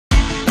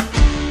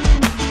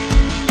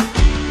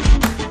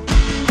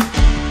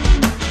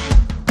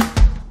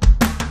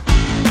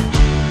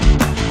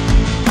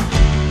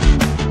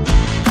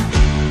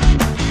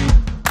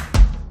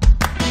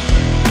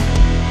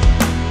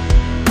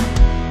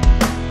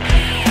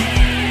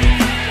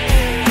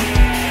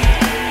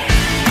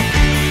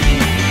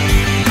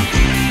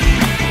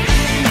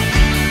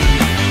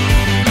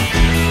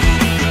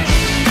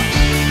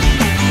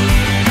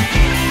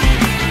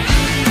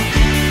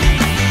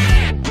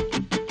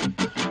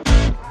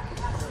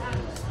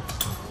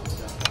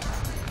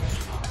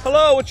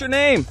Hello, what's your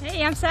name?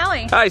 Hey, I'm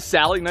Sally. Hi,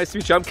 Sally. Nice to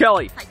meet you. I'm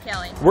Kelly. Hi,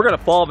 Kelly. We're going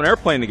to fall off an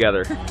airplane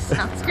together.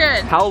 Sounds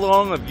good. How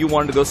long have you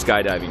wanted to go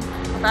skydiving?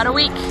 About a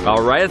week.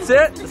 All right, that's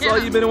it? That's all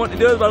you've been wanting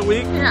to do, is about a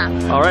week? Yeah.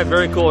 All right,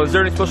 very cool. Is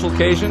there any special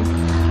occasion?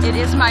 It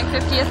is my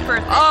 50th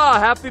birthday. Oh,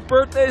 happy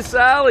birthday,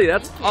 Sally.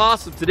 That's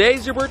awesome.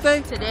 Today's your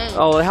birthday? Today.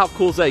 Oh, how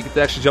cool is that? You get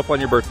to actually jump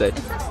on your birthday.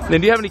 Exactly. Then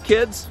do you have any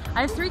kids?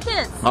 I have 3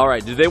 kids. All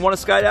right. Do they want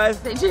to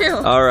skydive? They do.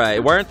 All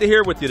right. Why aren't they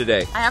here with you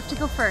today? I have to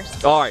go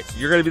first. All right. So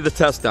you're going to be the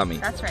test dummy.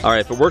 That's right. All right.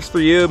 If it works for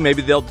you,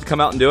 maybe they'll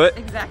come out and do it.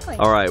 Exactly.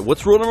 All right.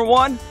 What's rule number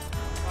 1?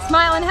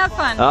 Smile and have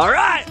fun. All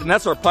right. And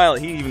that's our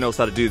pilot. He even knows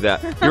how to do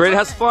that. You ready to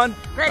have some fun?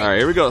 Ready. All right.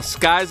 Here we go.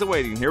 Sky's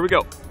awaiting. Here we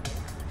go.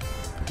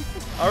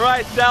 All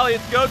right, Sally.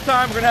 It's go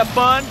time. We're going to have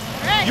fun.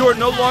 Right. You are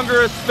no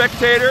longer a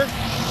spectator.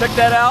 Check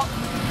that out.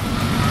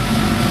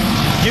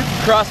 You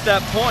can cross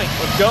that point.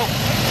 Let's go.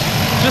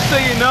 Just so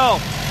you know,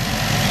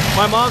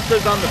 my mom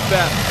says I'm the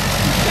best.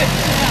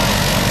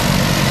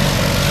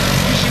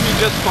 You should be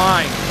just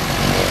fine.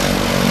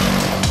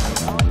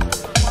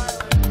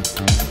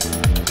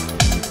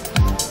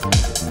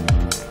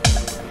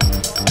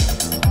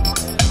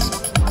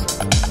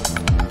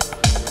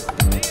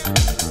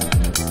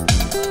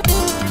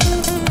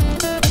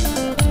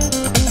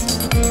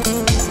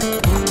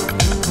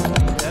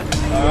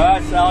 All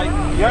right, Sally.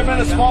 You ever been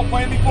in a small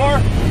plane before?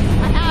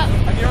 I have.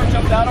 Have you ever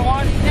jumped out of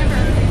one? Never.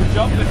 We're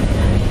jumping.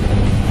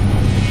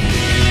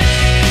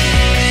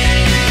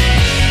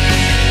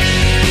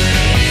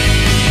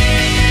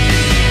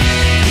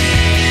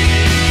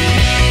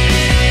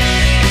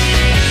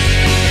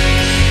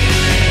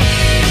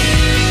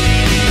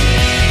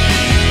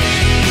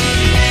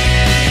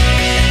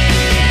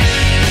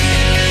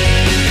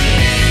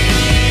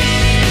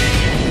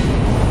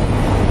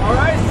 All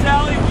right,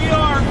 Sally, we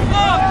are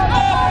up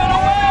and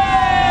away!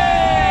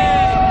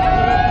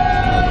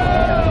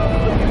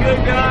 Looking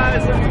good,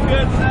 guys. Looking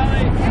good, Sally.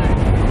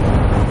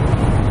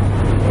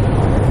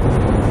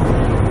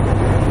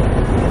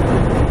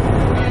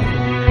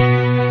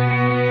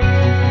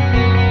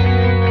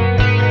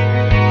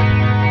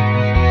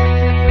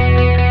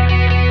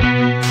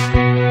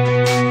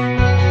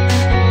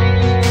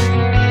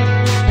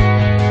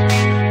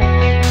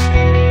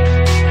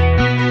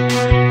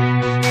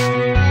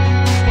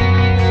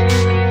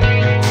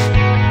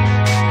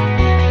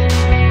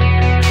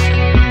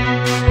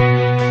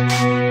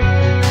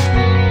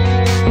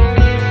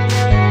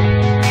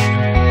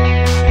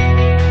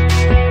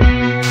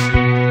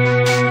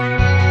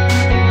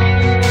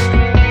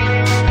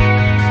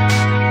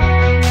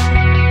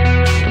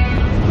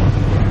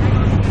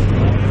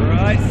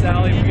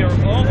 Sally, we are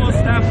almost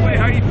halfway.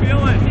 How are you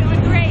feeling?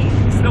 Feeling great.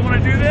 Still want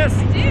to do this?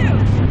 I do.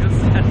 Because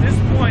at this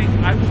point,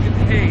 I will get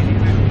paid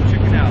even if you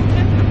chicken out.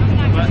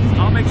 But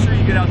I'll make sure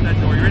you get out that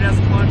door. You ready to have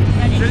some fun?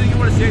 Ready. Is there anything you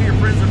want to say to your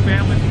friends or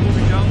family before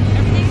we go?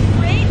 Everything's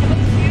great. It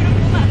looks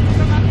beautiful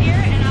from up here,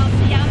 and I'll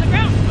see you on the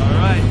ground. All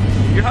right.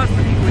 Your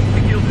husband, would you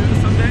think he'll do this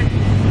someday?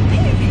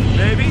 Maybe.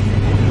 Maybe?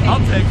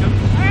 I'll take him.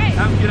 All right.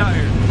 Have him get out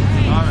here.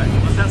 All right. All right.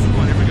 Let's have some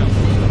fun. Here we go.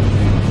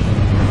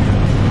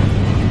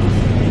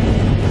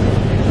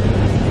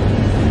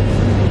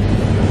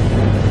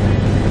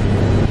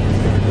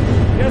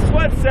 Guess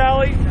what,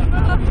 Sally?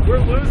 We're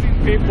losing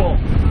people.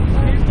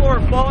 People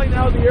are falling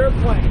out of the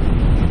airplane.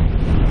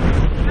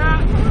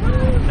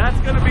 That's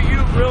going to be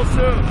you real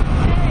soon.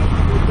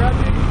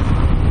 Ready?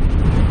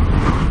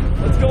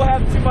 Let's go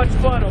have too much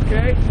fun,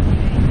 okay?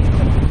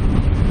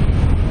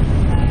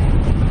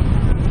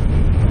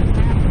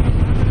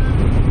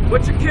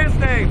 What's your kids'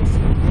 names?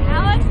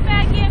 Alex,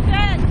 Maggie, and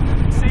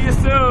Ben. See you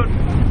soon.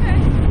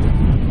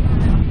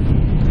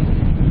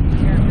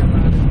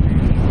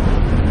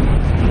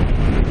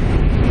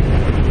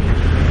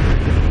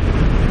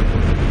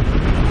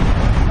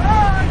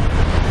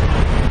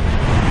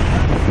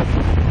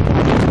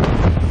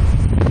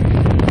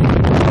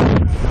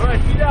 All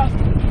right, feet out.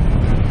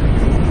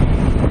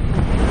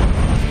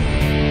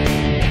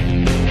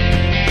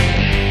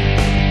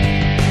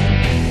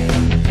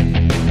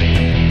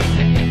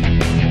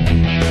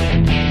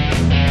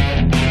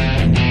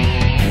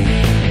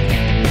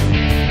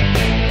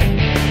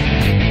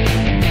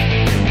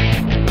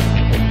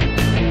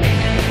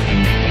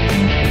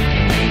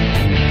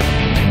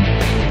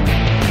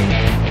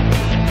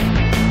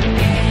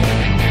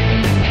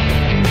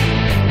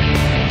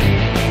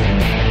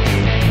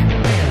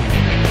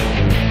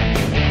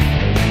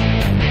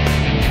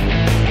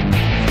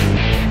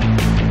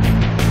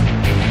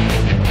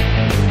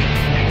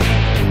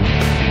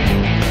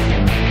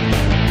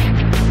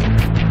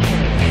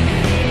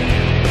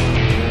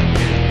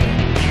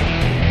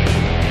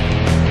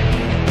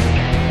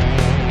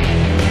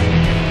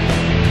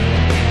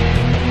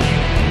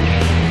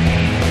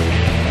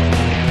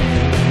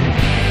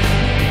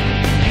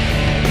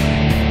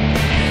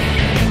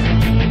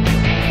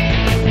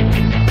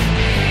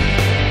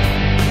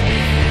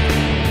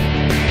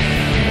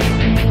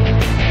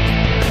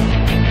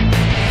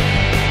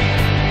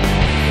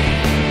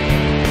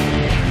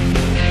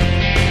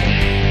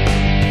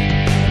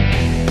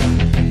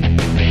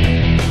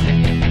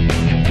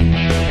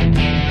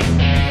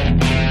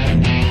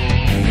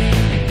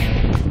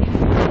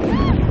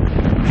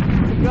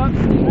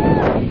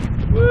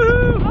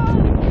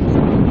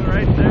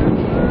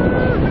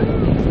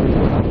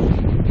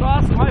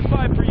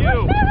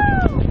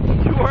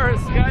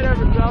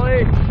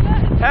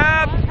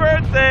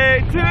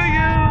 to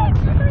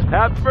you.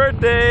 Happy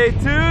birthday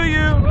to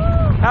you.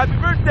 Happy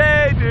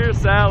birthday, dear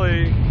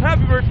Sally.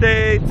 Happy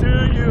birthday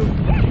to you.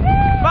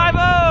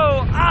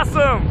 5-0.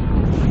 Awesome.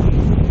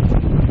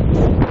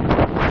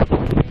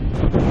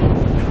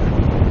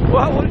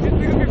 Well, what did you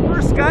think of your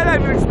first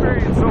skydiving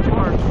experience so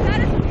far?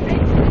 That is amazing.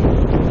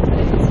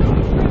 It's so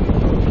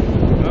incredible.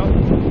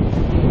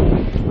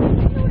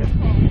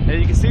 Beautiful. And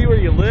you can see where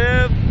you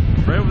live,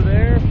 right over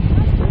there.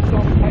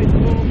 Thunselle High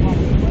School,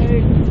 Mountain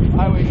Lake,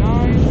 Highway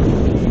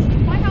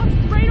 9. My house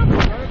is right over there.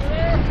 Right over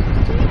there.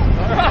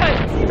 All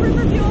right. See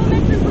Riverview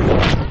Elementary School?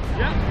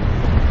 Yeah.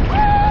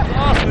 That's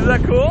awesome. Is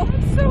that cool?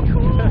 That's so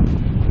cool.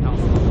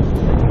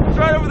 It's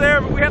right over there,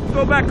 but we have to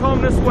go back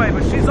home this way.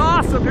 But she's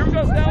awesome. Here we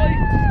go, Sally.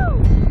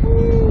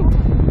 Woo.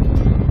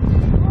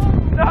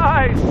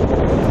 Nice.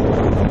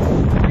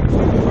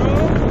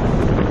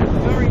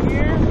 Over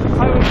here,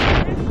 Highway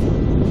 9.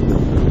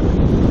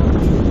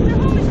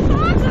 Snohomish is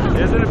awesome.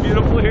 Isn't it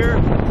beautiful here?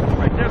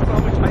 Right there,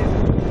 Snohomish High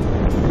School.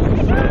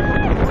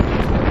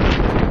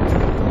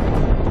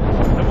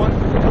 The one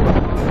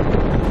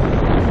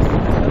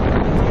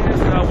is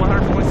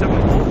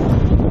 127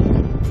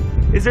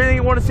 volts. Is there anything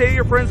you want to say to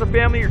your friends or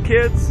family, your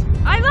kids?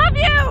 I love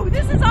you.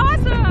 This is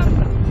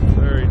awesome.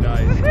 Very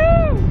nice.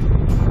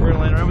 Woohoo. We're gonna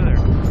land right over there.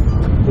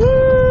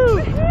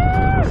 Woo!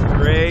 That's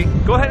great.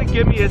 Go ahead and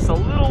give me just a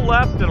little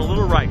left and a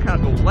little right.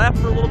 Kind of go left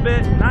for a little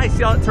bit. Nice.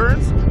 See how it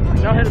turns?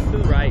 Now head it to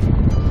the right.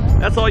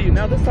 That's all you.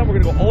 Now this time we're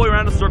gonna go all the way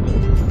around the circle,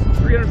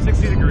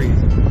 360 degrees.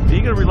 Then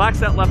you're gonna relax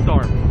that left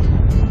arm.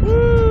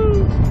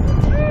 Woo!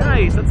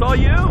 Nice. That's all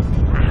you.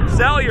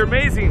 Sally, you're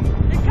amazing.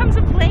 Here comes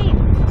a plane.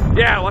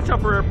 Yeah. Watch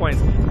out for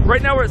airplanes.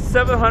 Right now we're at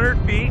 700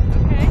 feet.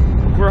 Okay.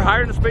 We're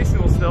higher than the Space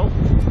Needle still.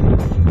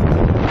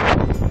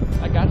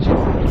 I got you.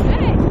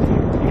 Hey.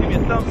 Give me a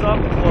thumbs up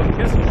and a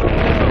kiss or something.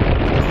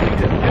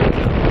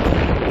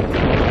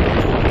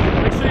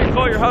 Make sure you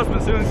call your husband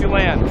as soon as you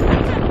land.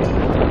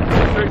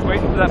 Make sure he's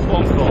waiting for that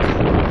phone call.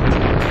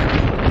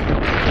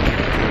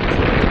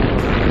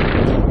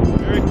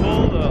 Very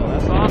cool though.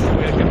 That's awesome.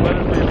 We got good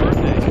weather for your birthday.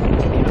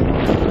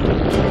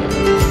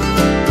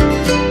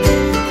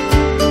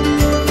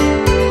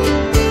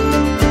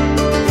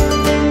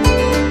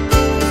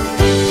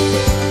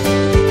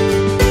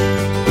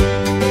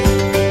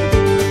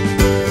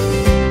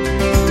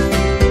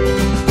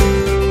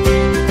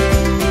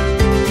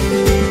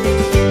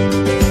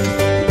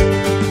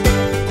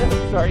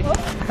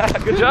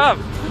 Good job.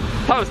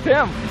 That was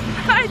Tim. All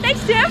right,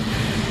 thanks, Tim.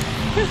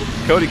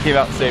 Cody came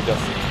out and saved us.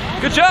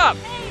 Good job.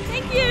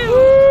 Hey, thank you.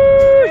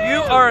 Woo!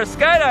 You are a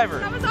skydiver.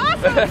 That was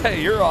awesome.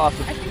 You're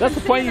awesome. That's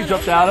the plane you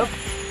jumped out of.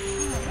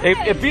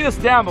 It beat us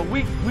down, but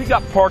we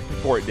got parked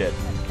before it did.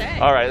 Okay.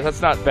 All right,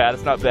 that's not bad.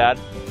 It's not bad.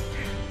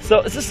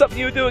 So is this something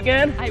you would do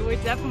again? I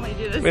would definitely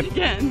do this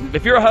again.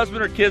 If your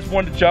husband or kids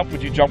wanted to jump,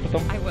 would you jump with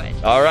them? I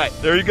would. All right,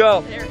 there you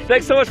go. There.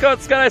 Thanks so much,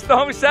 Skydive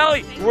Snohomish.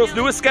 Sally, the world's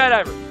newest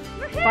skydiver.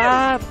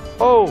 5-0.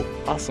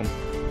 Awesome.